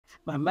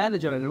My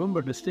manager, I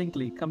remember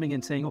distinctly coming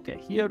and saying, okay,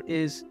 here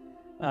is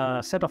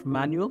a set of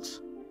manuals,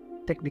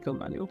 technical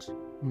manuals.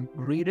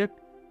 Read it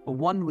for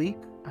 1 week,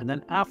 and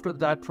then after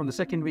that, from the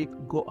second week,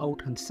 go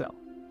out and sell.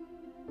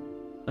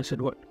 I said,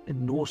 what?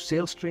 No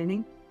sales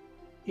training?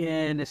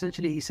 And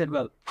essentially he said,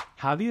 well,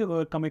 have you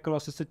ever come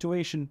across a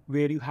situation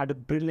where you had a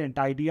brilliant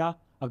idea,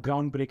 a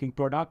groundbreaking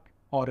product,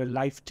 or a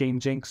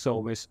life-changing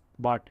service,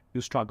 but you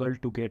struggled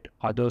to get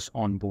others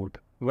on board?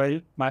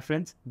 Well, my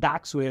friends,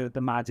 that's where the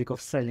magic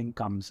of selling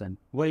comes in.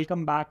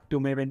 Welcome back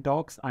to Maven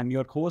Talks. I'm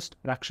your host,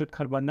 Rakshit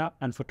Kharbanda,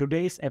 and for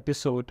today's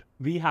episode,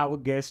 we have a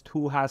guest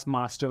who has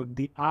mastered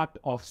the art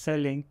of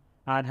selling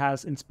and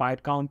has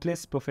inspired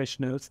countless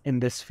professionals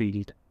in this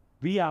field.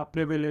 We are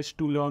privileged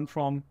to learn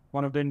from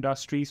one of the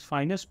industry's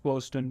finest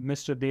person,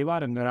 Mr.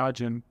 Deva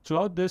Rangarajan.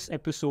 Throughout this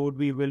episode,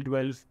 we will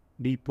delve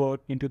deeper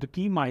into the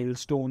key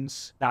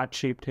milestones that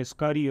shaped his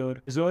career,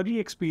 his early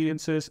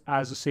experiences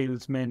as a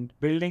salesman,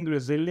 building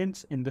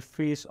resilience in the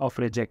face of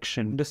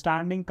rejection,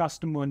 understanding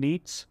customer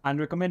needs, and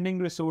recommending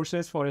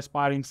resources for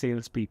aspiring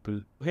salespeople.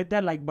 Hit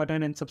that like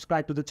button and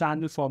subscribe to the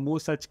channel for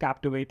more such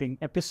captivating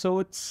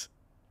episodes.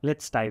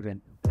 Let's dive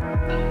in.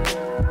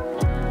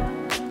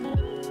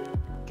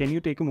 Can you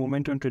take a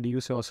moment to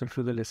introduce yourself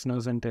to the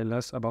listeners and tell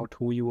us about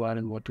who you are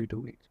and what you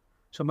do?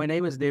 So my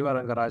name is Deva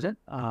Rangarajan.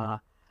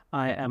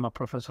 I am a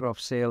professor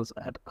of sales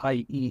at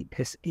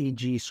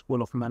IESEG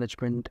School of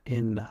Management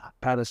in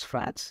Paris,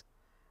 France.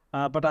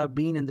 But I've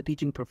been in the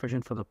teaching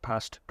profession for the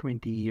past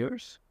 20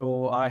 years.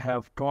 So I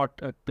have taught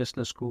at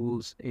business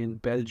schools in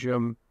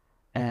Belgium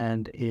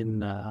and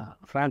in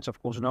France,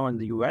 of course, now in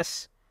the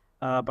US.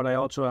 But I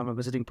also am a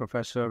visiting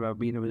professor. I've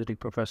been a visiting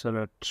professor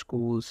at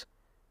schools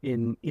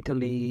in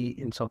Italy,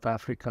 in South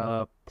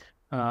Africa,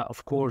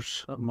 of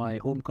course, my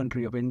home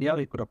country of India.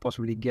 You could have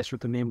possibly guessed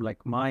with a name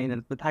like mine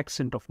and with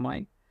accent of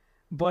mine.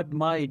 But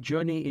my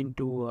journey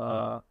into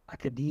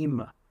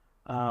academia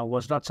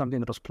was not something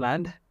that was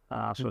planned.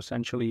 So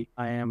essentially,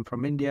 I am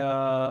from India,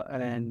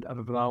 and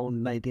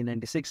around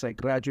 1996, I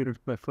graduated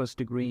with my first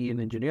degree in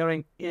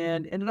engineering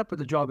and ended up with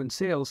a job in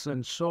sales,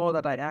 and saw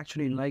that I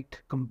actually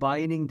liked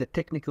combining the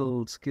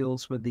technical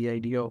skills with the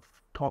idea of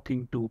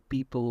talking to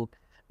people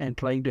and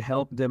trying to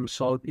help them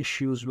solve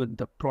issues with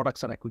the products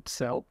that I could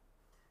sell.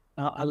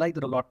 I liked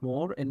it a lot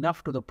more,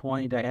 enough to the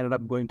point I ended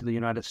up going to the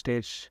United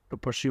States to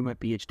pursue my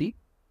PhD.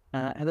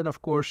 And then,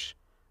 of course,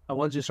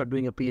 once you start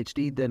doing a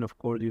PhD, then, of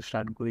course, you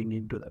start going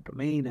into that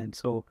domain. And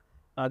so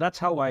that's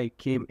how I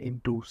came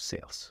into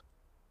sales.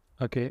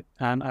 Okay.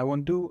 And I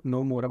want to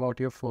know more about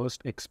your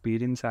first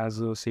experience as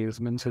a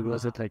salesman. So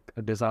was it like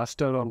a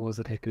disaster or was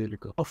it like really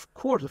good? Of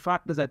course, the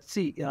fact is that,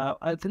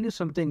 I'll tell you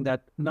something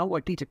that now I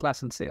teach a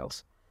class in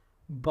sales.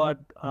 But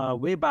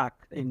way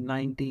back in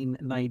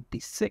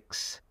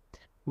 1996,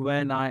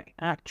 when I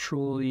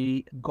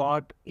actually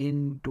got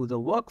into the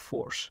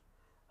workforce,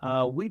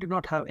 we did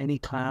not have any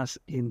class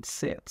in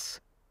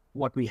sales.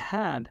 What we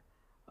had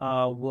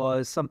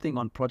was something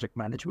on project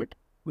management,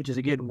 which is,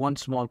 again, one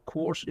small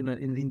course in the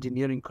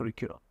engineering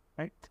curriculum.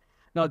 Right?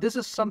 Now, this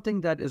is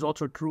something that is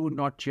also true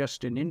not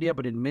just in India,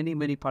 but in many,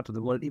 many parts of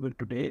the world, even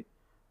today,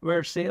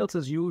 where sales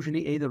is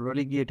usually either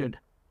relegated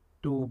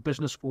to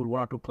business school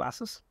 1 or 2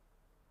 classes,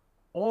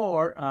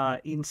 or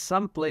in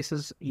some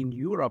places in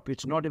Europe,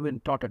 it's not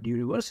even taught at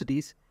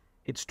universities.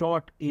 It's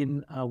taught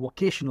in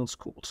vocational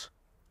schools,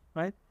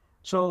 right?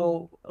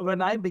 So when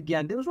I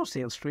began, there was no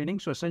sales training.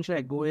 So essentially,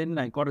 I go in,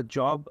 I got a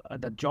job.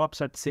 The job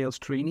said sales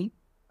trainee.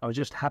 I was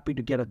just happy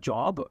to get a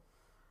job.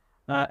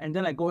 And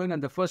then I go in,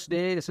 and the first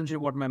day, essentially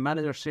what my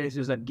manager says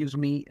is that gives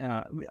me,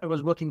 I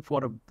was working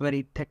for a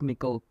very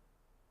technical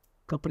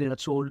company that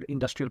sold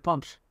industrial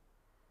pumps.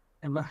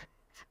 And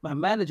my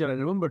manager, I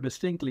remember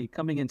distinctly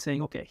coming and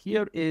saying, okay,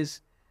 here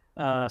is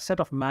a set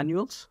of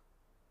manuals,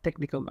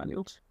 technical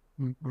manuals.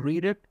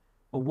 Read it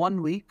for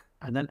 1 week,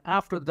 and then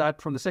after that,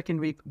 from the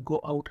second week,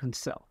 go out and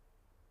sell.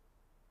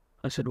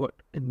 I said, what?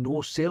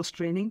 No sales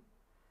training?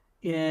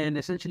 And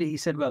essentially he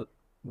said, well,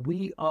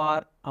 we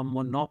are a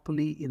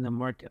monopoly in the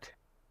market.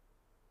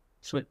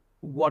 So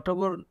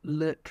whatever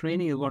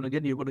training you're going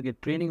to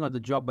get training on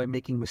the job by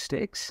making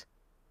mistakes.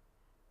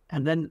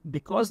 And then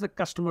because the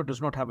customer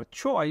does not have a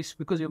choice,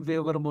 because we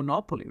were a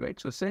monopoly, right?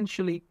 So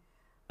essentially,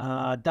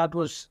 that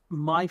was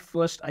my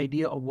first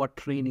idea of what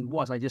training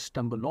was. I just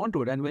stumbled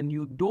onto it. And when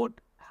you don't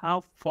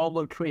have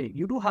formal training,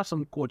 you do have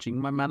some coaching.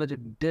 My manager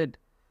did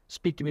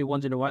speak to me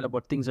once in a while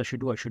about things I should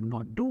do, I should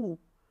not do.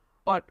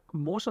 But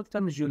most of the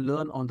times you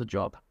learn on the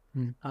job.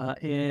 And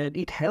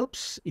it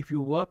helps if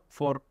you work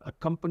for a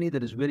company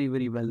that is very,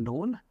 very well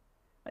known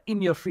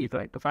in your field,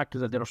 right? The fact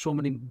is that there are so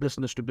many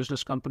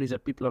business-to-business companies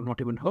that people have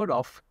not even heard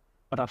of,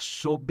 but are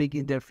so big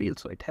in their field,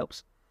 so it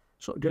helps.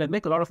 So did I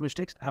make a lot of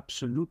mistakes?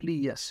 Absolutely,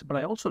 yes. But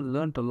I also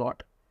learned a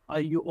lot.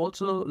 You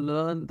also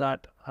learn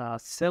that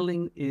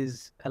selling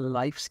is a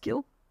life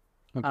skill.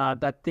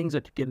 That things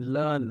that you can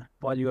learn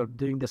while you're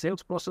doing the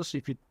sales process.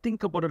 If you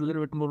think about it a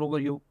little bit more,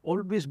 you've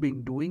always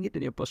been doing it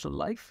in your personal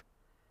life.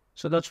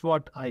 So that's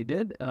what I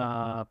did,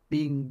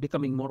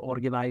 becoming more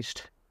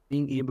organized,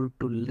 being able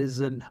to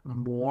listen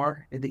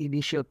more in the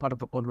initial part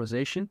of a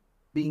conversation.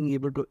 being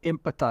able to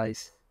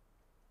empathize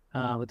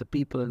with the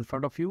people in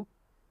front of you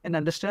and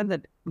understand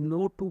that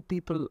no two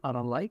people are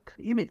alike.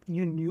 Even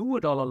you knew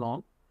it all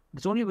along.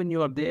 It's only when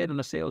you are there in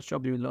a sales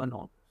job you learn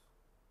all.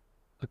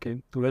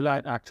 Okay. Well,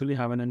 I actually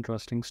have an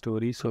interesting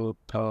story. So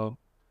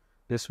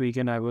this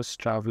weekend I was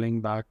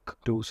traveling back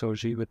to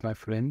Sochi with my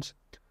friends,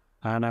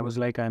 and I was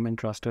like, I'm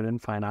interested in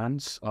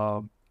finance,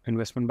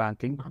 investment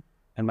banking.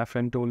 And my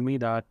friend told me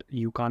that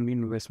you can't be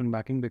in investment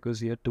banking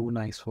because you're too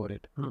nice for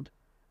it.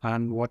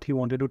 And what he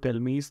wanted to tell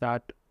me is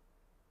that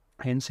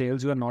in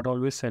sales, you are not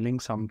always selling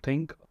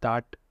something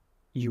that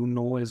you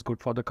know is good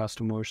for the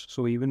customers.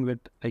 So even with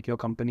like your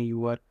company,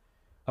 you are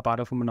a part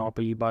of a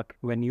monopoly, but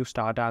when you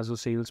start as a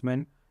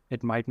salesman,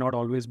 it might not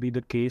always be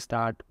the case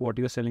that what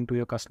you're selling to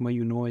your customer,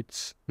 you know,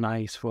 it's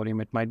nice for him.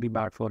 It might be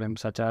bad for him,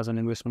 such as an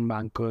investment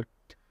banker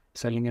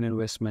selling an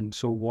investment.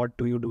 So what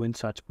do you do in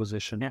such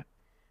position? Yeah,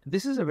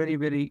 this is a very,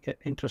 very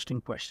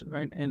interesting question,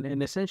 right?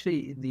 And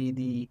essentially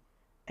the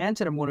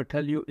answer I'm going to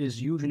tell you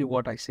is usually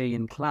what I say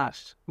in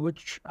class,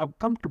 which I've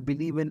come to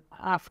believe in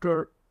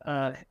after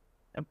a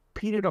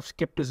period of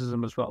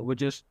skepticism as well,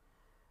 which is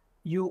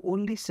you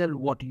only sell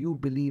what you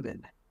believe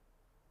in,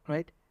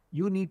 right?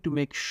 You need to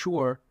make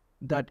sure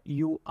that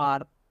you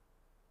are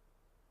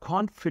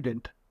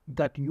confident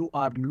that you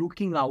are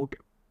looking out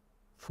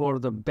for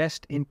the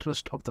best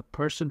interest of the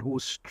person who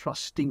is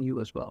trusting you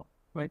as well,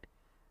 right?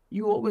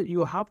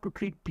 You have to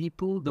treat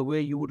people the way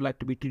you would like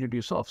to be treated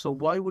yourself. So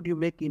why would you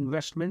make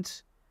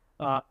investments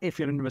if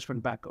you're an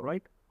investment banker,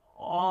 right,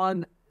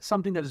 on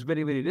something that is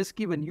very, very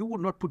risky when you would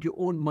not put your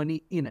own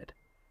money in it,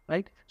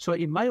 right? So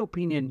in my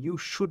opinion, you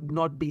should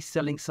not be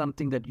selling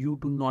something that you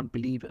do not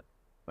believe in,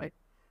 right?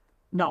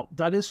 Now,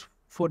 that is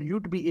for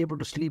you to be able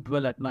to sleep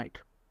well at night.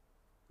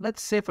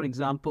 Let's say, for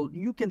example,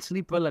 you can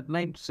sleep well at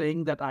night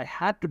saying that I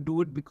had to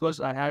do it because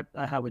I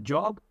have a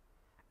job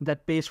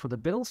that pays for the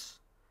bills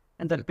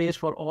and that pays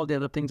for all the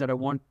other things that I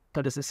want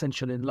that is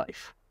essential in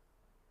life.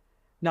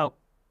 Now,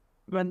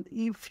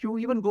 if you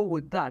even go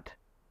with that,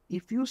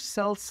 if you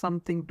sell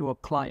something to a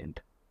client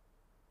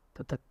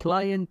that the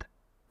client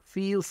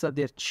feels that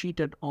they're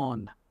cheated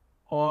on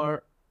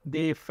or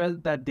they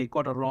felt that they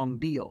got a wrong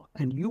deal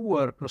and you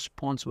were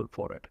responsible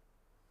for it,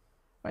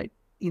 right?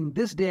 In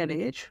this day and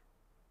age,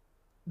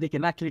 they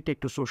can actually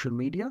take to social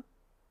media.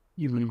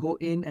 You will go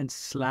in and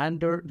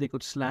slander. They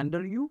could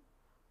slander you.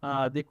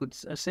 They could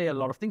say a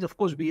lot of things. Of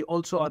course, we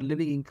also are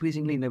living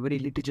increasingly in a very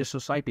litigious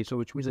society, so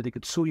which means that they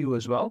could sue you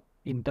as well,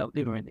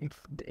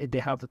 if they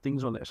have the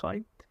things on their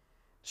side.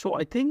 So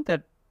I think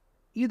that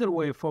either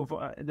way, for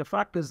the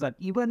fact is that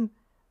even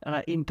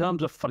in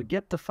terms of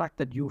forget the fact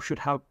that you should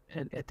have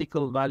an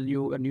ethical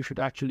value and you should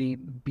actually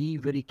be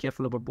very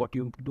careful about what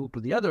you do to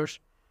the others,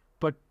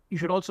 but you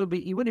should also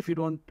be, even if you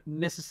don't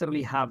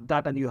necessarily have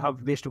that and you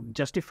have ways of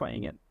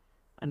justifying it,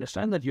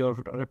 understand that your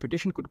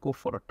reputation could go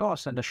for a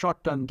toss and a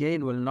short-term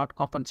gain will not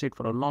compensate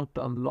for a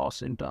long-term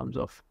loss in terms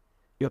of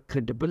your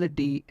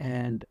credibility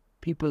and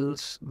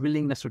people's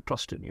willingness to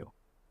trust in you.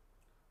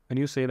 When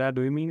you say that,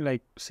 do you mean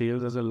like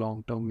sales as a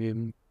long-term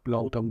game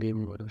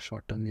or a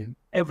short-term game?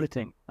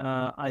 Everything.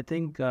 I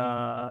think,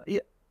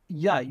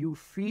 yeah, you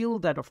feel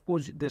that, of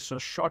course, there's a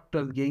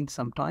short-term gain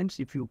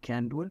sometimes if you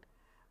can do it.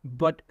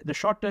 But the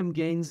short-term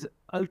gains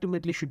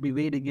ultimately should be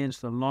weighed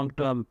against the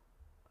long-term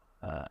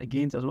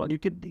gains as well. You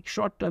could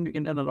short-term, you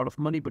can earn a lot of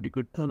money, but you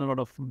could earn a lot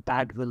of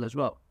bad will as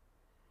well.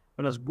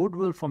 Whereas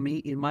goodwill, for me,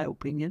 in my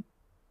opinion,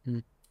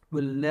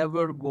 will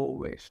never go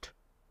waste.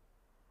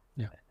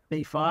 Yeah.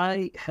 If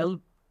I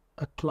help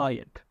a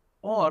client,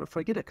 or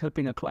forget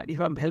helping a client, if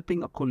I'm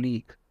helping a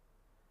colleague,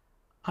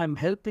 I'm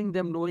helping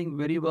them knowing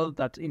very well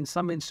that in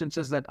some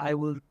instances that I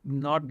will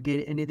not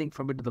get anything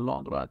from it in the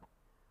long run.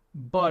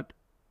 But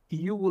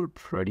you will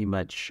pretty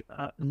much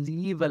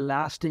leave a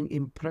lasting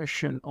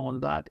impression on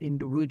that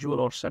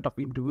individual or set of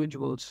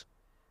individuals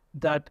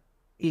that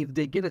if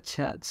they get a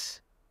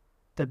chance,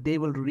 that they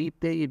will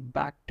repay it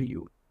back to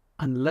you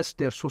unless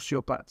they're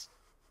sociopaths,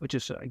 which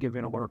is, again,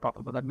 we're not going to talk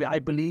about that. I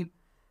believe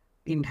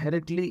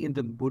inherently in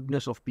the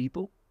goodness of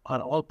people.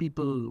 Are all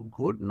people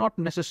good? Not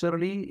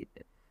necessarily.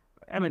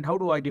 I mean, how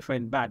do I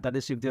define bad? That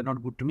is if they're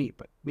not good to me,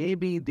 but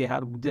maybe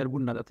they're good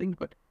in other things.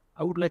 But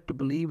I would like to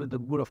believe in the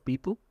good of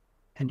people.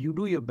 And you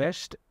do your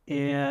best,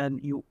 and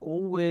you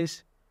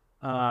always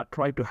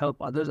try to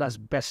help others as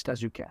best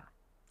as you can.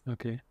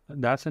 Okay,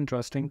 that's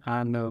interesting.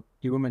 And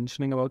you were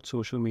mentioning about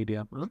social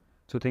media.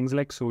 So things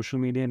like social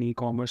media and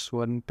e-commerce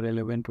weren't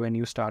relevant when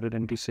you started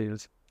into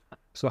sales.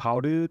 So how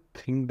do you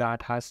think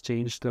that has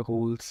changed the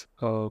whole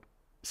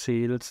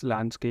sales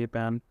landscape,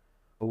 and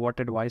what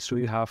advice do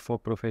you have for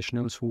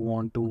professionals who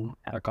want to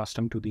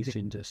accustom to these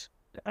changes?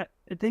 I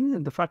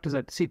think the fact is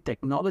that, see,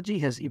 technology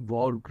has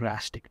evolved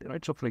drastically,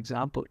 right? So, for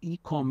example,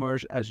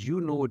 e-commerce, as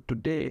you know it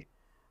today,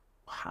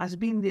 has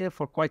been there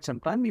for quite some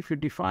time. If you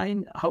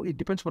define how, it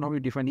depends on how you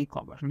define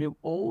e-commerce. We've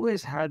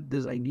always had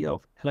this idea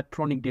of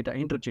electronic data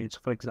interchange,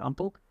 for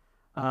example,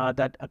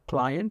 that a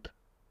client,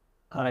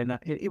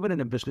 even in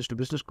a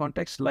business-to-business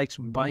context, likes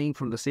buying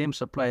from the same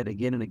supplier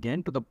again and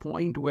again to the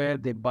point where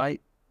they buy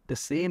the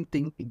same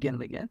thing again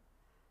and again.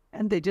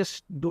 and they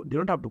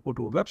don't have to go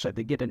to a website.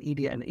 They get an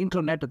EDI, an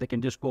internet, they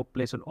can just go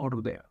place an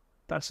order there.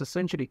 That's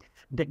essentially,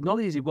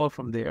 technology has evolved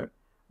from there,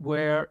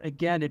 where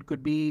again, it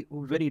could be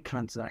very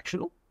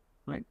transactional,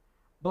 right?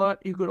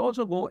 But you could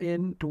also go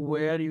into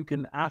where you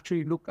can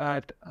actually look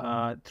at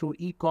through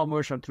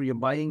e-commerce and through your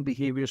buying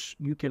behaviors,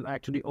 you can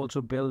actually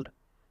also build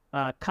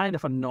kind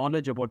of a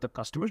knowledge about the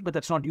customers, but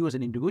that's not you as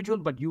an individual,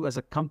 but you as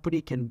a company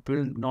can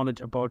build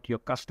knowledge about your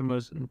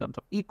customers in terms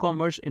of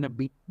e-commerce in a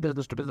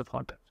business to business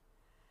context.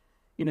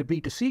 In a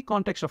B2C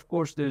context, of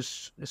course,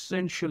 there's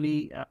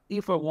essentially,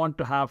 if I want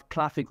to have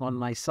traffic on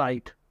my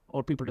site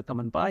or people to come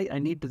and buy, I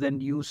need to then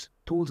use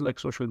tools like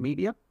social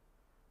media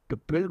to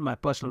build my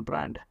personal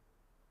brand,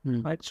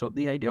 right? So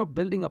the idea of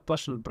building a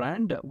personal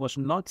brand was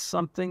not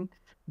something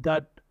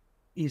that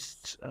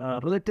is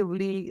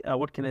relatively,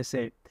 what can I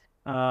say,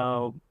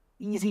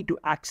 easy to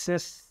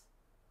access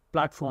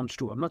platforms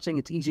to. I'm not saying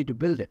it's easy to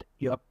build it.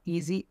 You have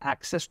easy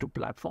access to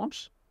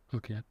platforms.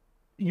 Okay.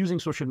 Using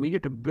social media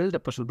to build a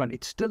personal brand.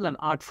 It's still an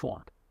art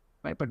form,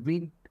 right? But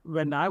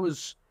when I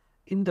was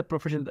in the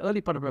profession, the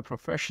early part of my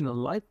professional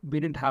life, we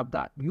didn't have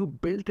that. You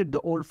built it the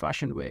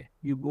old-fashioned way.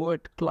 You go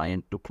at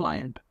client to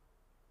client,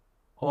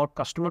 or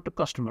customer to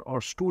customer,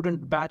 or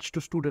student batch to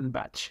student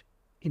batch.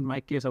 In my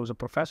case, I was a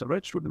professor,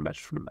 right? Student batch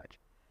to student batch.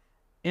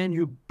 And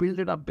you build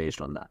it up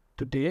based on that.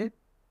 Today,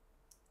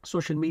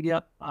 social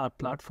media are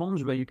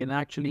platforms where you can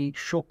actually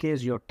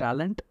showcase your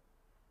talent,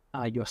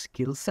 your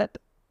skill set,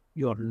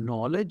 your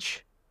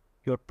knowledge,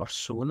 your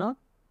persona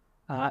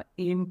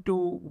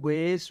into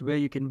ways where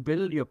you can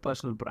build your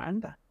personal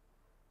brand.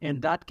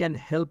 And that can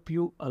help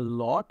you a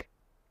lot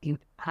in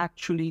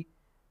actually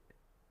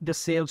the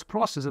sales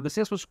process. And the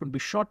sales process could be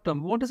short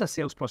term. What is a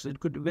sales process?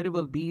 It could very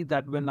well be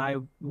that when I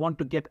want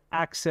to get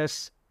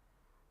access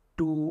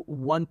to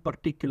one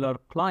particular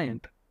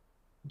client,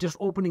 just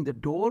opening the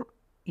door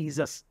is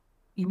a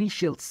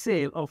initial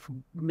sale of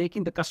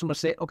making the customer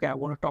say, okay, I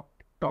want to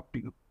talk to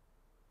you.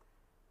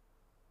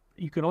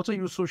 You can also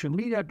use social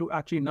media to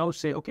actually now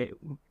say, okay,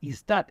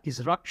 is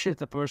Rakshit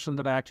the person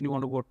that I actually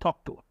want to go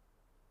talk to?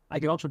 I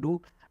can also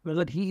do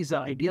whether he is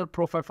an ideal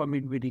profile for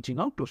me to be reaching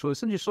out to. So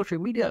essentially, social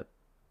media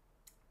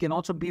can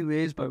also be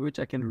ways by which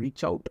I can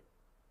reach out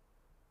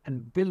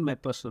and build my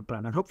personal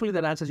brand. And hopefully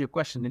that answers your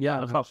question.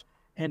 Yeah.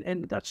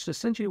 And that's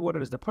essentially what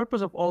it is. The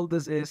purpose of all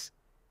this is,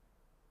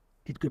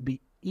 it could be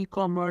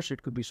e-commerce,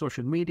 it could be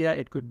social media,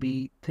 it could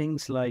be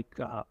things like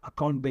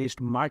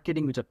account-based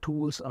marketing, which are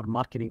tools, or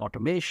marketing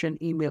automation,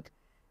 email.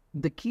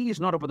 The key is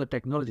not about the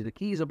technology. The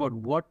key is about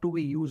what do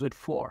we use it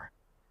for,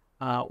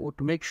 or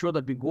to make sure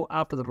that we go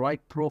after the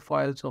right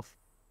profiles of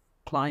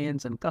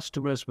clients and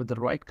customers with the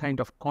right kind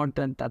of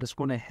content that is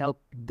going to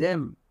help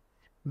them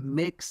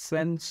make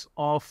sense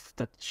of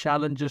the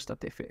challenges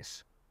that they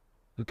face.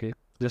 Okay.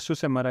 Just to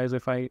summarize,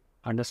 if I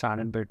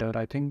understand it better,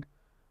 I think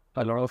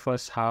a lot of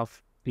us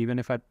have, even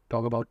if I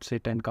talk about, say,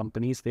 10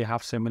 companies, they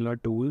have similar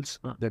tools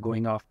they're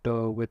going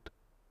after with,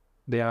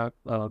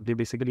 they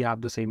basically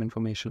have the same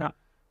information.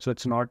 So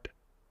it's not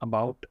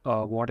about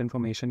what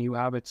information you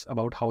have, it's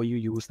about how you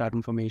use that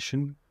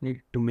information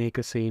to make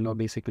a sale or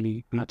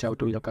basically reach out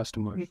to your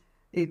customers.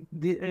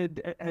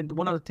 And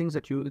one of the things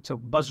it's a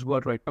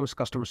buzzword right now is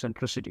customer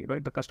centricity,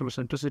 right? The customer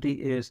centricity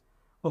is,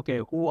 okay,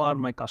 who are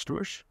my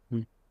customers?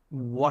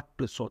 What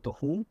do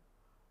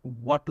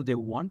they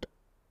want?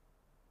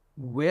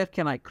 Where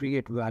can I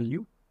create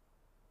value?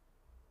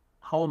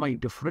 How am I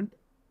different?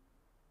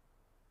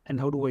 And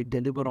how do I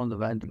deliver on the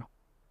value?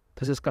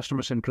 This is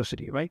customer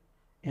centricity, right?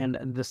 And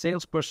the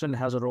salesperson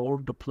has a role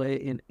to play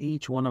in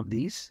each one of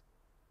these,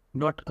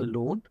 not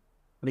alone.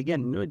 But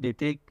again,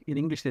 in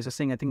English, there's a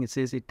saying, I think it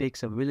says it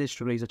takes a village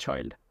to raise a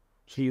child.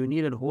 So you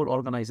need a whole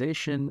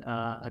organization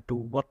to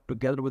work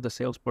together with the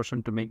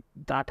salesperson to make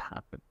that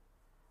happen.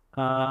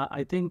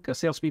 I think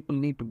salespeople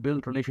need to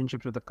build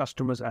relationships with the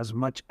customers as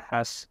much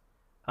as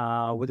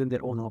within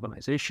their own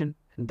organization.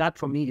 And that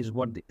for me is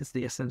what is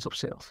the essence of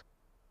sales.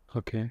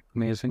 Okay,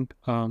 amazing.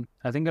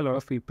 I think a lot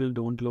of people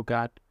don't look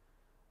at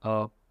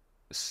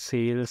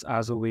sales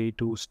as a way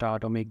to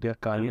start or make their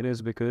career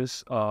is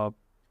because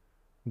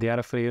they are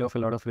afraid of a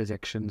lot of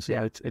rejections.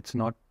 Yeah, it's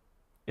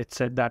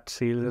said that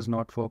sales is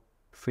not for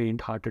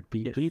faint-hearted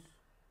people. Yes.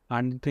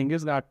 And the thing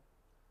is that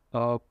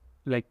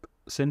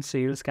since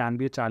sales can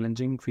be a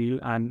challenging field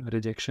and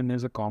rejection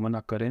is a common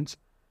occurrence,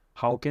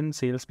 how can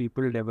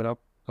salespeople develop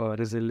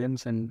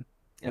resilience and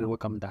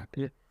overcome that?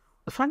 Yeah.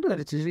 The fact that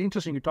it's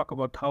interesting you talk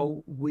about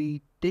how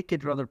we take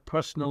it rather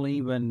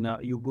personally when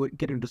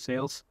get into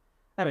sales.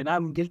 I mean,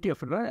 I'm guilty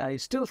of it, right? I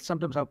still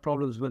sometimes have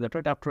problems with it,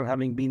 right, after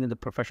having been in the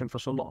profession for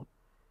so long.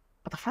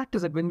 But the fact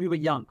is that when we were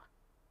young,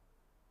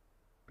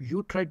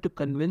 you tried to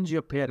convince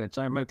your parents,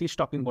 I'm at least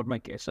talking about my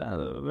case,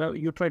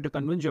 you tried to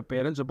convince your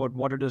parents about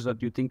what it is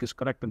that you think is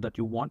correct and that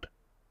you want.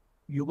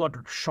 You got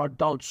shot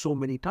down so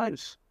many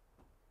times,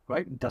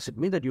 right? Does it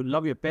mean that you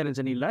love your parents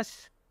any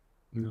less?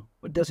 No.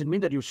 But does it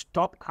mean that you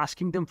stop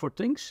asking them for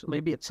things?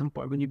 Maybe at some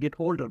point when you get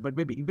older, but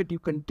you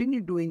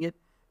continue doing it,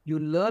 you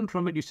learn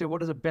from it, you say,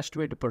 what is the best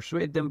way to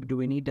persuade them? Do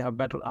we need to have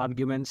better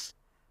arguments?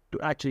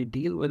 to actually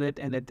deal with it.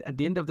 And at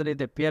the end of the day,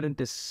 the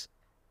parent is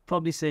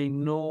probably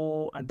saying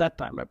no at that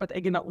time, right? But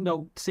again,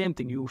 no, same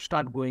thing. You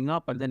start going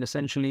up, and then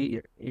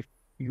essentially, if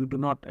you do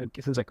not,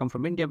 since I come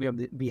from India,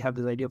 we have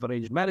this idea of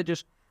arranged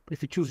marriages. But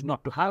if you choose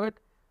not to have it,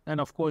 then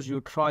of course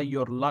you try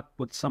your luck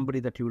with somebody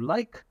that you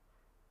like,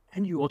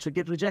 and you also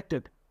get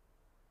rejected.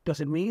 Does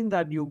it mean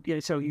that you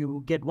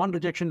get one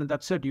rejection and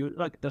that's it?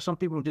 There's some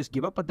people who just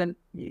give up, but then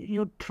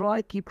you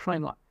keep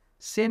trying on.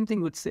 Same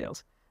thing with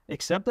sales,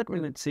 except that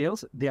when it's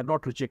sales, they are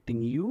not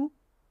rejecting you.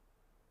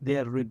 They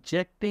are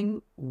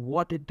rejecting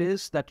what it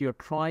is that you're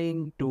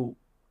trying to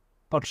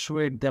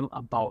persuade them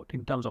about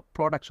in terms of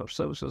products or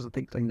services and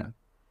things like that.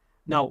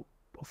 Now,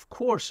 of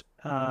course,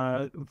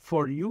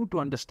 for you to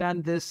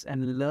understand this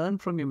and learn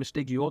from your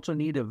mistakes, you also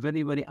need a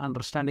very, very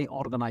understanding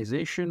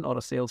organization or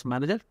a sales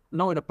manager,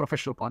 now in a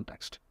professional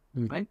context,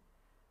 right?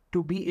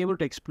 To be able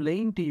to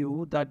explain to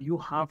you that you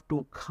have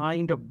to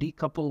kind of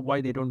decouple why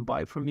they don't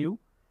buy from you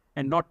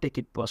and not take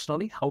it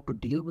personally, how to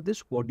deal with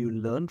this, what do you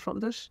learn from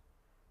this?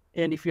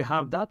 And if you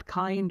have that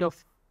kind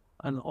of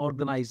an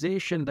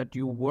organization that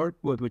you work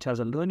with, which has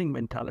a learning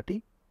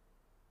mentality,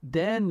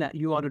 then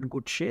you are in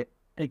good shape.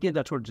 Again,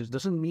 that's what it is.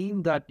 Doesn't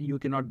mean that you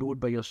cannot do it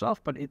by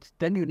yourself, but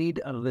then you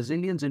need a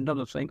resilience in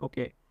terms of saying,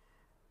 okay,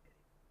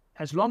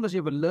 as long as you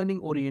have a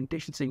learning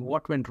orientation, saying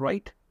what went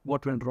right,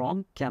 what went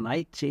wrong, can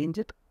I change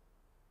it?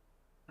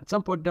 At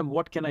some point in time,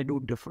 what can I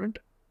do different?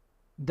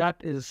 That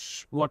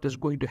is what is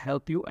going to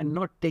help you, and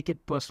not take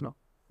it personal.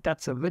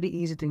 That's a very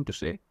easy thing to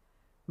say,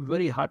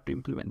 very hard to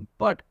implement.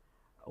 But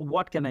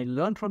what can I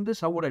learn from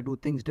this? How would I do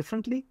things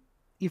differently?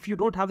 If you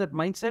don't have that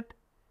mindset,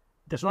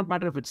 it does not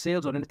matter if it's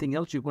sales or anything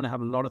else, you're going to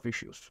have a lot of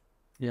issues.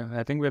 Yeah,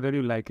 I think whether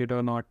you like it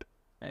or not,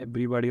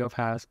 everybody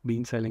has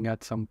been selling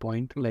at some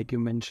point. Like you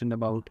mentioned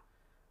about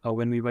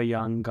when we were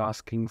young,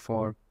 asking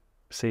for,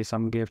 say,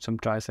 some gift, some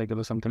tricycle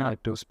or something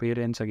like those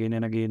parents again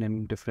and again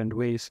in different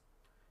ways.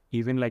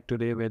 Even like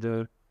today,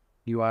 whether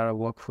you are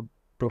a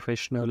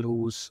professional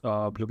who's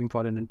looking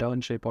for an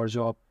internship or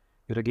job,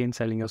 you're again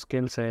selling your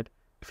skill set.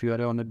 If you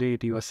are on a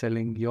date, you are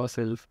selling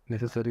yourself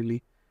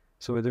necessarily.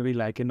 So whether we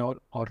like it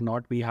or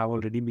not, we have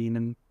already been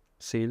in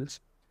sales.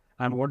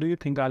 And what do you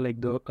think are like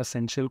the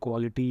essential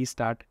qualities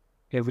that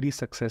every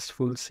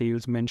successful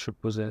salesman should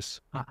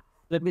possess?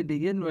 Let me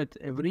begin with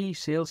every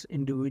sales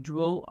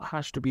individual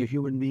has to be a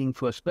human being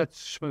first.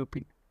 That's my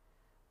opinion.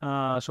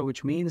 So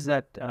which means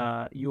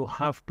that you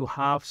have to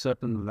have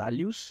certain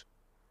values.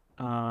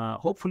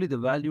 Hopefully the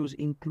values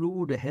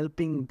include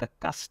helping the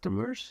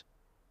customers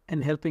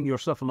and helping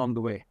yourself along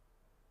the way.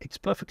 It's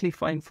perfectly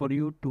fine for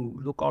you to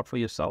look out for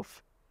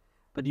yourself,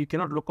 but you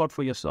cannot look out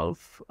for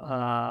yourself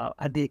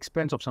at the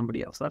expense of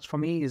somebody else. That's, for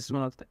me, is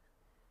one of the things,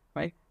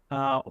 right?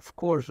 Of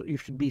course, you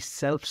should be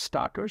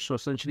self-starters. So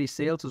essentially,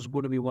 sales is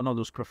going to be one of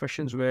those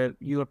professions where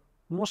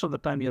most of the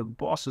time your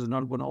boss is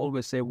not going to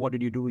always say, what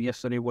did you do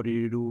yesterday? What did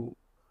you do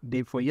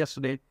day before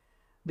yesterday?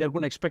 They're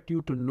going to expect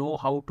you to know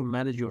how to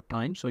manage your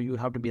time. So you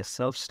have to be a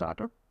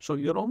self-starter. So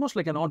you're almost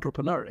like an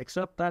entrepreneur,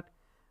 except that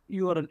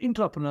you are an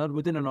intrapreneur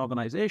within an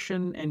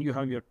organization and you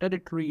have your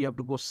territory, you have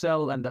to go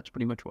sell, and that's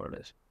pretty much what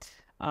it is.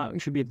 You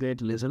should be a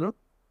great listener.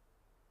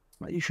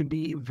 You should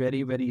be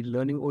very, very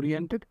learning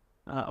oriented.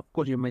 Of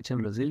course, you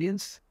mentioned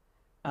resilience.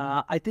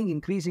 I think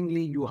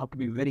increasingly you have to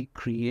be very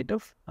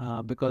creative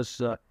because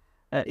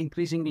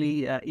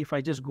increasingly, if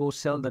I just go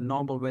sell the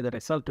normal way that I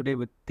sell today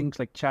with things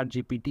like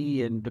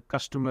ChatGPT and the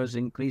customers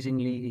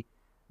increasingly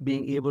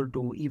being able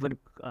to even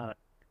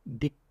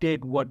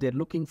dictate what they're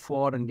looking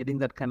for and getting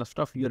that kind of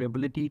stuff, your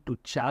ability to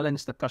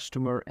challenge the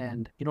customer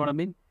and, you know what I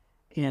mean,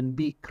 and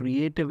be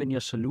creative in your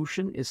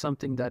solution is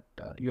something that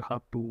you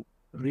have to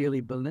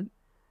really build in.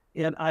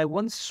 And I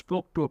once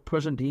spoke to a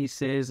person, he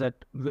says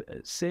that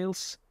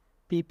sales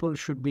people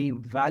should be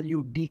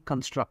value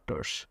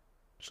deconstructors.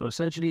 So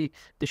essentially,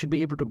 they should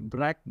be able to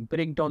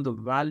break down the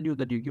value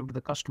that you give to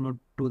the customer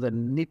to the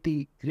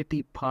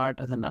nitty-gritty part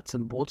and the nuts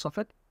and bolts of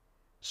it,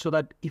 so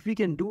that if you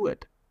can do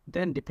it,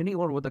 then depending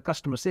on what the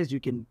customer says, you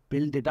can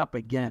build it up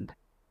again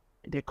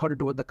according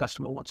to what the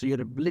customer wants. So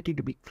your ability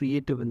to be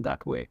creative in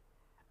that way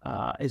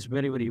is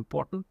very, very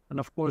important. And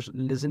of course,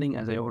 listening,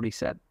 as I already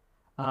said,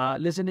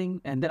 listening,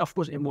 and then of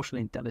course,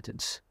 emotional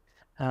intelligence.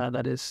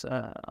 That is,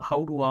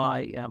 how do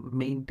I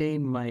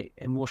maintain my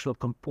emotional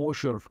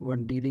composure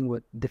when dealing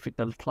with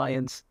difficult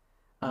clients?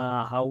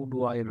 How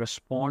do I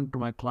respond to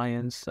my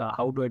clients?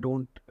 How do I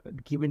don't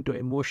give into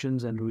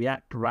emotions and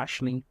react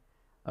rationally?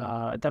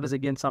 That is,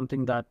 again,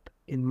 something that,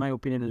 in my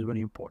opinion, is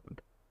very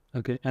important.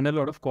 Okay. And a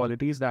lot of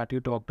qualities that you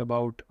talked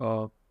about,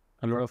 a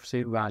lot of,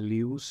 say,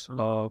 values,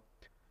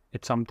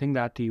 it's something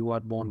that you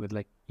are born with,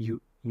 like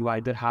you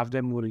either have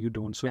them or you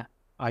don't. So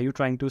are you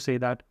trying to say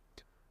that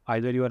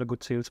either you are a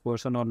good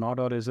salesperson or not,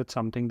 or is it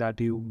something that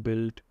you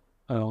built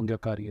along your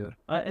career?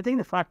 I think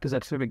the fact is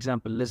that, for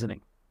example,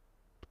 listening.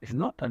 It's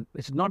not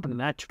a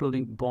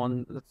naturally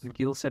born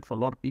skill set for a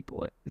lot of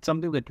people. It's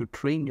something that you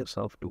train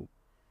yourself to.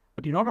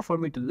 But in order for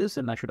me to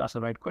listen, I should ask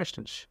the right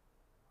questions.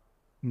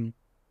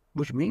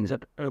 Which means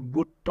that a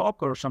good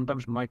talker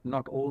sometimes might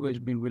not always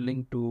be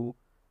willing to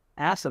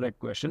ask the right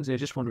questions. They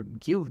just want to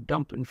give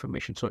dump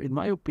information. So in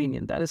my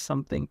opinion, that is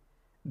something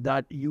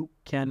that you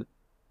can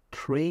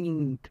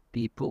train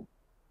people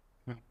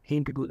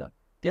in to do that.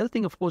 The other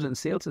thing, of course, in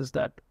sales is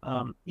that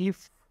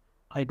if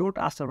I don't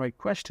ask the right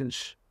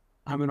questions,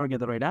 I may not get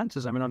the right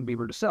answers. I may not be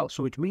able to sell.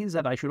 So which means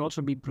that I should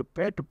also be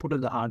prepared to put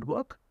in the hard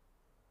work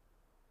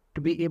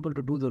to be able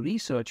to do the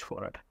research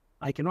for it.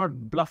 I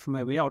cannot bluff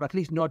my way out, at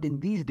least not in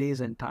these days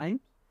and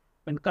times,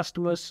 when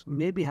customers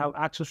maybe have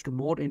access to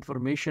more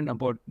information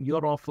about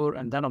your offer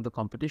and that of the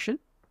competition.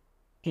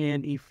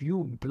 And if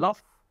you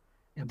bluff,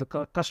 if the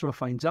customer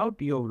finds out,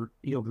 you've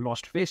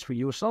lost face for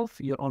yourself,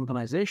 your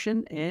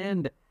organization,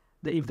 and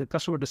if the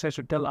customer decides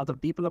to tell other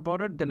people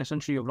about it, then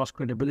essentially you've lost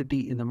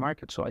credibility in the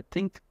market. So I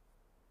think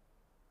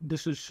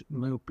this is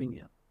my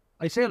opinion.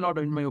 I say a lot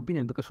in my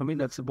opinion because for me,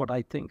 that's what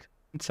I think.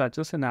 In such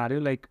a scenario,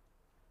 like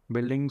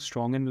building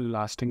strong and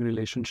lasting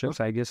relationships,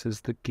 I guess,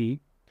 is the key.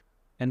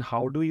 And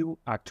how do you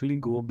actually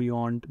go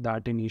beyond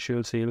that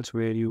initial sales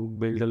where you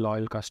build a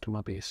loyal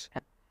customer base?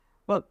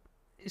 Well,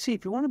 see,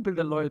 if you want to build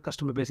a loyal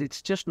customer base,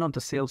 it's just not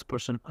the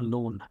salesperson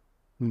alone.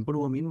 What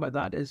do I mean by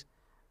that is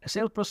a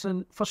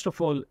salesperson, first of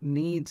all,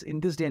 needs,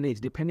 in this day and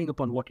age, depending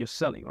upon what you're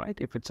selling, right?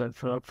 If it's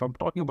if I'm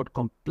talking about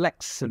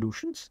complex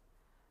solutions,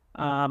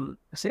 a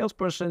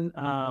salesperson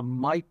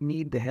might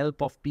need the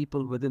help of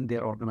people within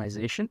their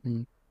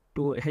organization.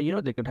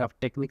 They could have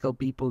technical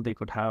people, they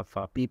could have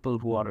people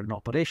who are in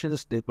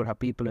operations, they could have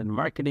people in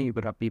marketing, you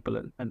could have people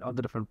in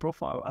other different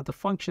profile, other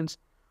functions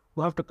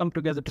who have to come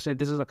together to say,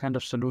 this is the kind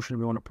of solution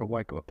we want to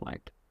provide to a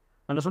client.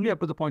 And it's only up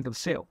to the point of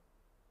sale.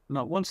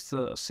 Now, once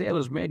the sale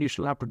is made, you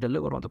still have to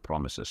deliver on the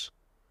promises,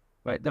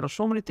 right? There are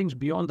so many things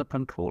beyond the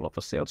control of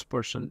a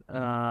salesperson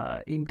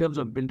in terms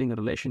of building a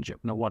relationship.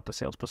 Now, what the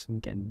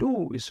salesperson can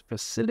do is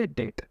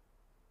facilitate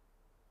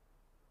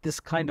this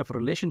kind of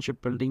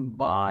relationship building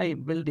by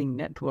building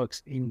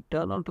networks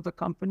internal to the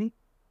company.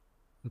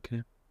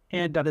 Okay.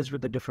 And that is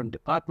with the different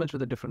departments, with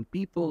the different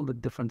people, the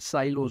different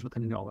silos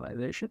within the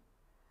organization.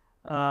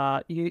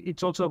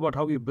 It's also about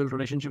how you build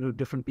relationships with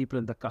different people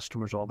in the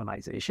customer's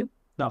organization.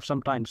 Now,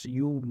 sometimes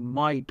you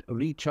might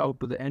reach out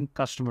to the end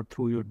customer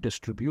through your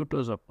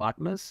distributors or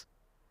partners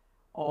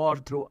or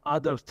through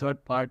other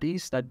third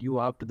parties that you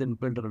have to then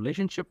build a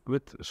relationship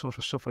with. So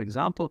for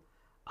example,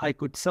 I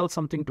could sell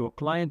something to a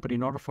client, but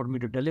in order for me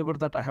to deliver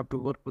that, I have to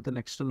work with an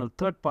external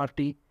third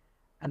party.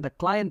 And the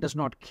client does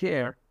not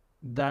care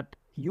that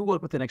you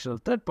work with an external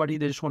third party.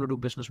 They just want to do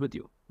business with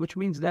you, which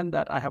means then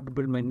that I have to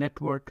build my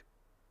network,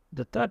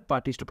 the third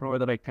parties, to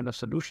provide the right kind of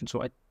solution.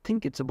 So I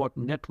think it's about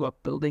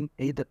network building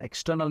either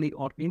externally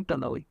or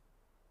internally.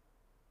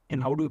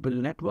 And how do you build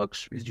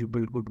networks? Is you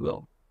build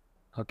goodwill.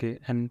 Okay.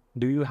 And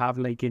do you have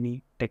like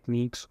any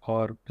techniques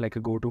or like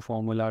a go-to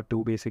formula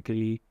to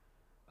basically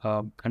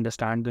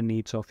understand the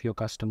needs of your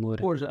customer?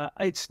 Of course,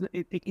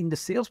 in the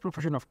sales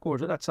profession, of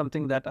course, that's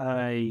something that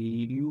I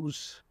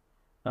use.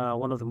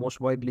 One of the most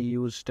widely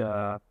used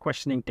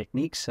questioning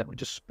techniques,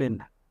 which is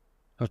spin.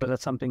 Okay. So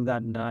that's something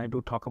that I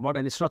do talk about.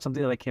 And it's not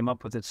something that I came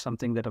up with. It's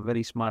something that a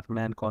very smart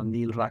man called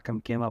Neil Rackham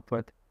came up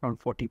with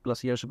around 40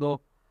 plus years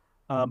ago.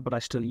 But I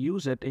still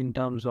use it in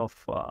terms of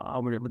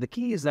but the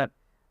key is that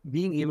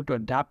being able to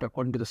adapt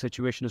according to the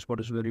situation is what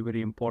is very,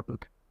 very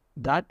important.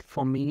 That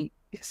for me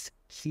is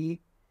key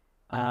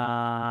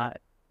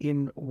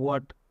in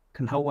what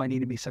and how I need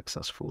to be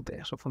successful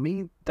there. So for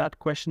me, that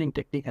questioning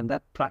technique and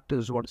that practice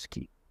is what is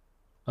key.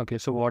 Okay,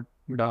 so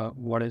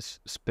what is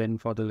spin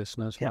for the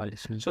listeners? Yeah.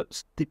 So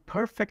the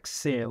perfect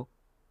sale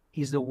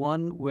is the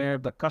one where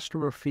the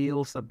customer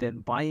feels that they're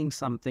buying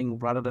something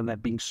rather than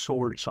that being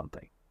sold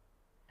something.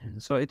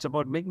 So it's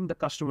about making the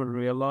customer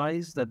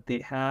realize that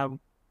they have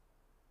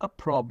a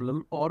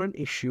problem or an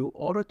issue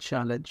or a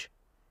challenge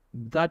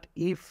that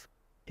if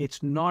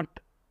it's not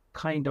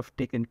kind of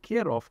taken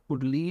care of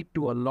could lead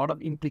to a lot of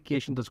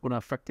implications that's going to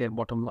affect their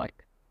bottom line.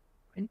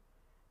 Right?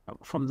 Now,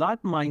 from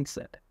that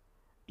mindset,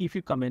 if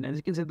you come in, and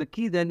you can say the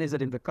key then is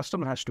that if the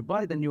customer has to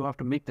buy, then you have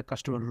to make the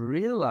customer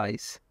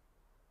realize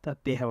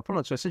that they have a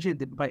problem. So essentially,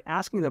 by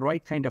asking the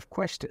right kind of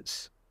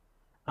questions,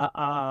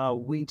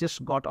 we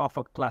just got off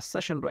a class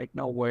session right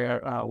now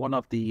where one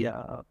of the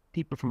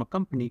people from a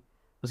company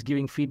was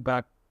giving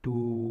feedback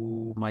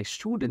to my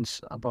students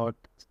about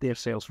their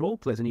sales role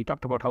plays. And he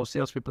talked about how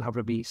salespeople have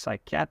to be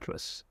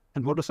psychiatrists.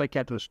 And what do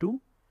psychiatrists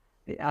do?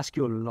 They ask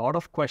you a lot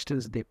of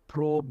questions. They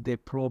probe, they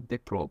probe, they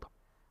probe.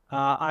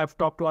 I've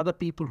talked to other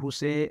people who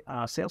say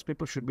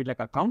salespeople should be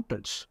like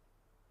accountants.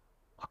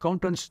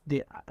 Accountants,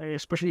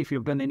 especially if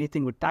you've done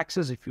anything with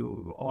taxes, if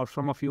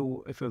some of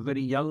you, if you're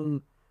very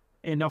young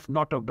enough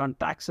not to have done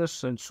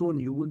taxes, and soon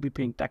you will be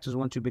paying taxes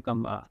once you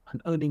become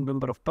an earning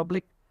member of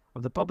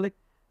the public,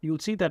 you'll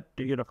see that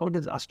your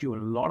accountants ask you a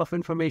lot of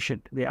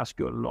information. They ask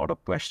you a lot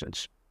of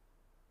questions.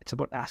 It's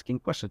about asking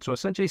questions. So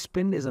essentially,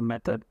 spin is a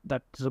method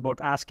that is about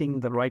asking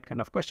the right kind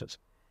of questions.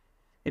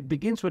 It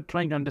begins with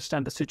trying to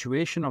understand the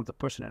situation of the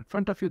person in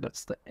front of you.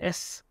 That's the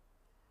S.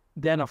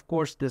 Then, of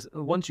course,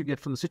 once you get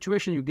from the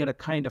situation, you get a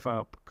kind of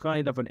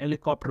an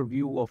helicopter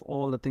view of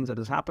all the things that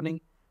is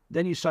happening.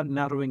 Then you start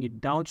narrowing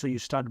it down. So you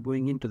start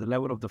going into the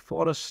level of the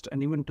forest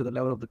and even to the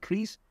level of the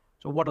trees.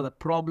 So what are the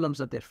problems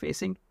that they're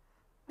facing?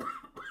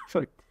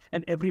 Sorry.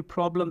 And every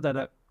problem that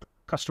a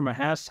customer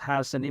has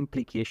an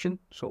implication.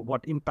 So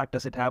what impact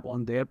does it have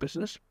on their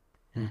business?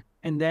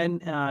 And then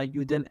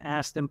you then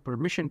ask them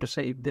permission to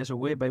say if there's a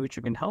way by which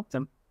you can help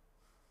them,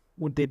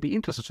 would they be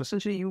interested? So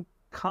essentially you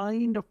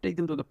kind of take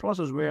them through the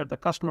process where the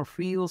customer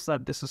feels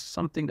that this is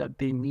something that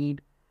they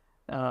need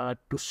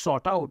to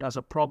sort out as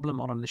a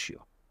problem or an issue.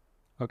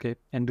 Okay.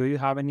 And do you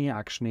have any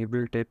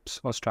actionable tips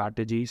or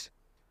strategies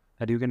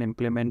that you can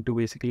implement to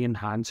basically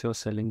enhance your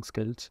selling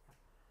skills?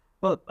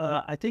 Well,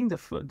 I think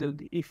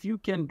if you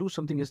can do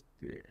something is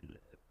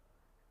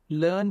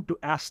learn to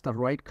ask the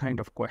right kind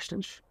of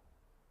questions.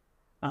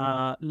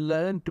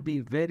 Learn to be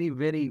very,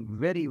 very,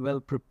 very well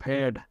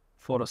prepared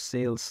for a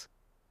sales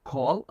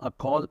call. A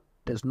call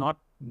does not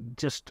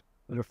just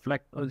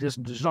reflect, or just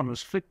is not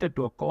restricted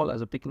to a call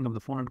as a picking up the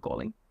phone and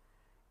calling.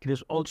 It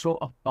is also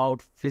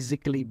about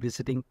physically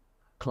visiting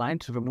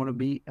clients. If I'm going to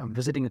be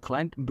visiting a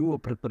client, do a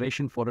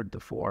preparation for it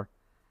before.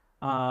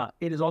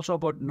 It is also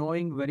about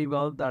knowing very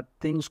well that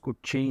things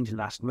could change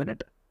last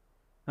minute.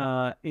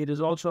 It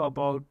is also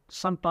about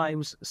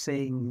sometimes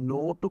saying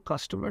no to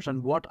customers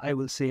and what I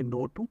will say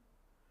no to.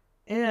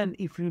 And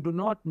if you do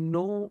not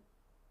know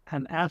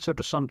an answer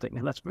to something,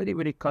 and that's very,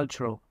 very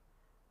cultural,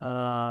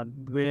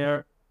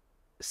 where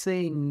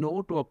saying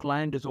no to a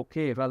client is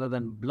okay rather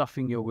than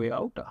bluffing your way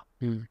out.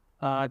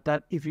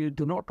 That if you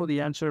do not know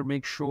the answer,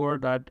 make sure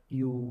that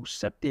you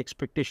set the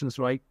expectations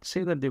right.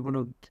 Say that they're going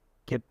to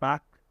get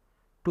back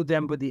to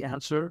them with the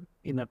answer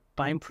in a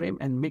time frame,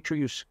 and make sure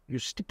you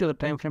stick to the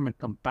time frame and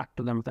come back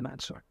to them with an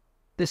answer.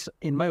 This,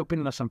 in my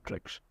opinion, are some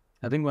tricks.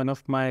 I think one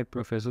of my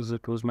professors,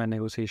 it was my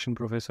negotiation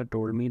professor,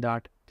 told me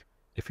that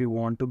if you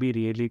want to be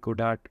really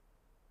good at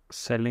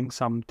selling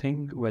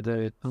something,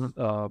 whether it's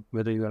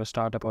whether you are a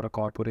startup or a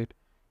corporate,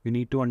 you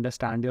need to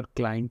understand your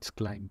client's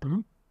client.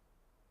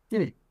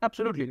 Yeah,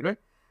 absolutely, right?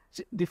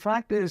 See, the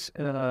fact is,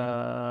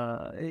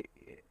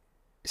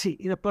 see,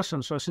 in a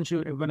person, so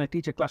essentially when I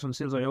teach a class on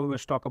sales, I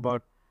always talk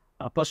about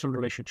personal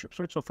relationships,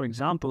 right? So for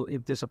example,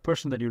 if there's a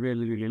person that you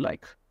really, really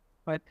like,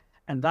 right?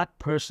 And that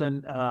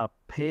person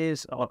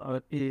pays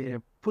or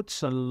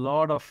puts a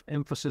lot of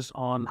emphasis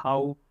on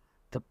how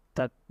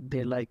that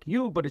they like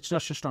you, but it's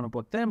not just not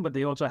about them, but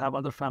they also have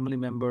other family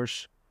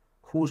members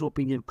whose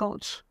opinion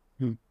counts.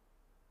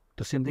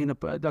 The same thing,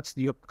 that's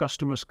your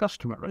customer's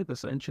customer, right?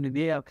 Essentially,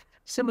 they are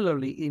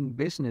similarly in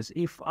business.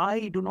 If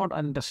I do not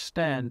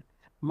understand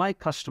my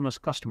customer's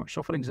customer,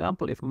 so for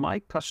example, if my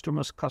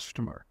customer's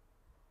customer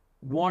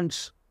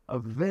wants a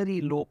very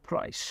low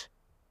price,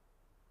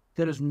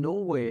 there is no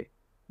way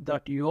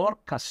that your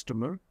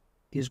customer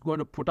is going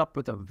to put up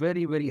with a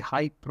very, very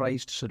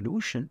high-priced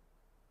solution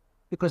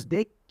because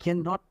they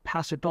cannot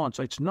pass it on.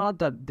 So it's not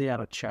that they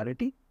are a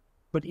charity,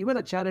 but even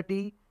a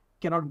charity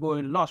cannot go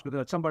in loss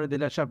because somebody,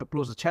 they'll have to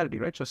close the charity,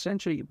 right? So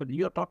essentially, but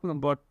you're talking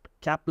about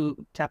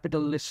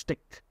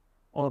capitalistic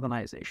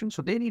organization,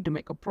 so they need to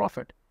make a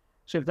profit.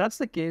 So if that's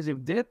the case,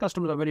 if their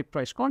customers are very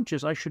price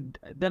conscious, I should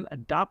then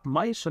adapt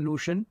my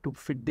solution to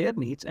fit their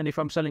needs. And if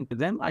I'm selling to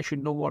them, I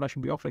should know what I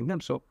should be offering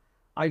them. So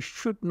I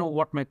should know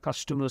what my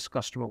customer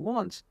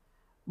wants,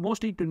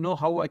 mostly to know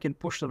how I can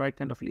push the right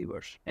kind of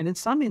levers. And in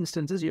some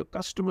instances, your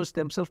customers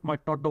themselves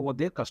might not know what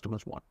their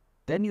customers want.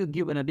 Then you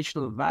give an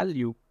additional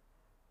value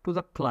to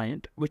the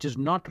client, which is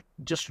not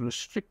just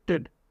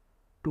restricted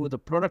to the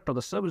product or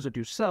the service that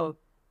you sell,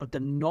 but the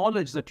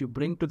knowledge that you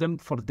bring to them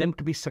for them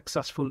to be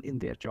successful in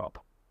their job.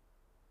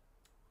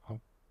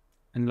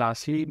 And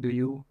lastly,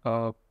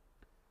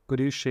 could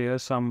you share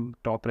some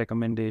top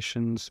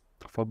recommendations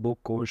for book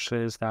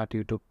courses that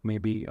you took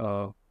maybe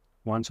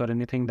once, or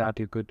anything that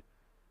you could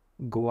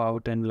go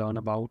out and learn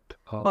about?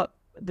 Well,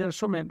 there are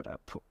so many,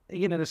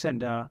 again, as I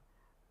said,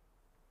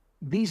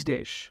 these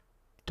days,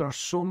 there are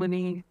so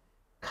many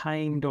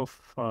kind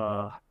of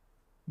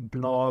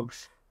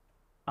blogs,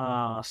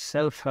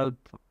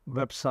 self-help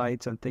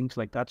websites and things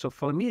like that. So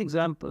for me,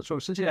 example, so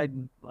essentially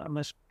I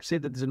must say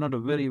that this is not a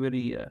very,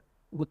 very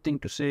good thing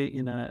to say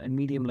in a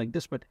medium like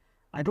this, but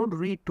I don't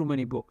read too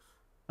many books.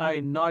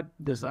 I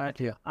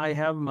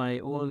have my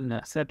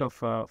own set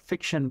of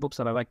fiction books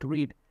that I like to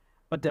read,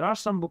 but there are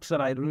some books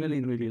that I really,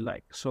 really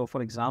like. So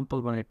for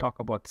example, when I talk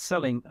about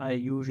selling, I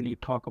usually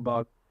talk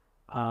about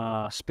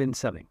spin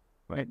selling,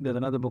 right? There's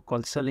another book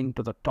called Selling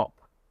to the Top.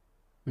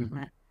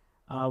 When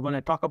I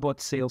talk about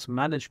sales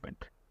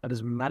management, that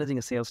is managing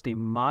a sales team,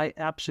 my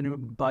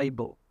absolute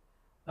Bible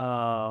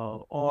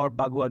or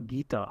Bhagavad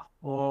Gita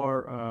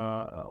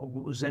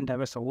or Zen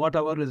Divesta,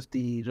 whatever is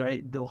the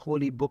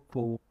holy book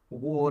for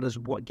who is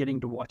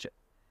getting to watch it,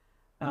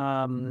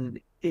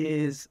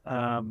 is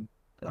a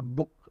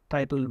book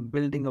titled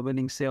Building a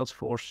Winning Sales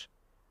Force.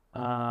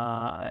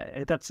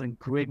 That's a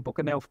great book,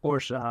 and of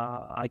course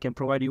I can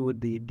provide you with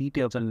the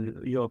details,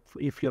 and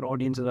if your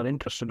audiences are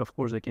interested, of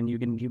course you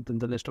can give them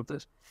the list of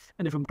this.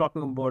 And if I'm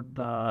talking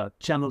about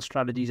channel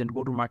strategies and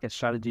go-to-market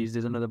strategies,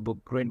 there's another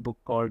great book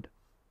called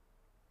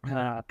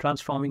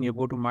Transforming Your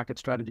Go-to-Market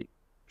Strategy.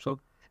 So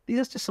these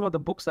are just some of the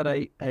books that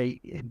I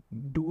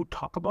do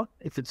talk about.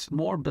 If it's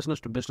more business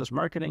to business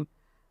marketing,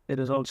 there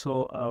is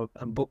also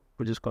a book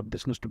which is called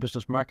Business to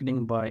Business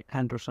Marketing by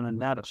Anderson and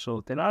Natter.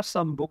 So there are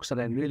some books that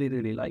I really,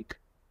 really like.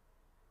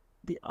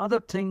 The other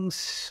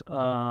things,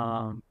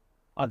 are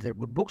there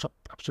good books?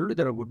 Absolutely,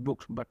 there are good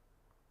books. But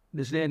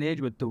this day and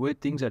age, with the way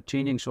things are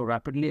changing so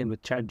rapidly and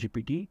with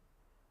ChatGPT,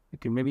 you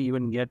can maybe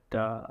even get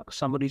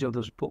summaries of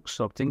those books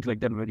or things like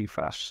that very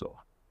fast. So,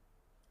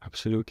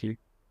 Absolutely.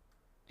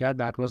 Yeah,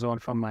 that was all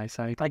from my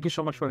side. thank you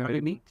so much for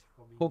having me.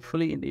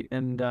 Hopefully, indeed.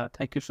 And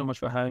thank you so much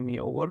for having me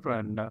over.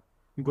 And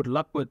good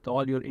luck with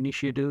all your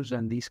initiatives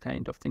and these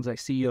kind of things. I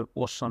see your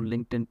posts on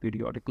LinkedIn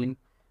periodically,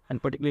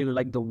 and particularly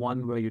like the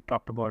one where you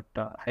talked about,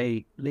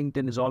 hey,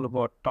 LinkedIn is all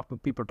about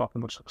people talking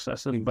about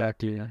success,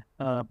 Exactly.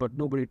 Yeah. but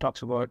nobody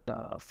talks about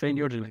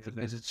failures.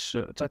 It's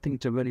I think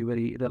it's a very,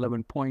 very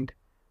relevant point.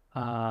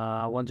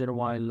 Once in a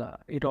while,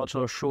 it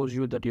also shows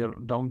you that you're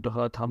down to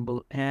earth,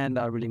 humble, and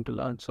are willing to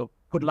learn. So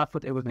good luck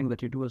with everything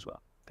that you do as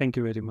well. Thank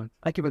you very much.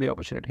 Thank you for the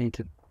opportunity. Thank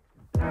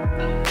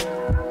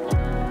you.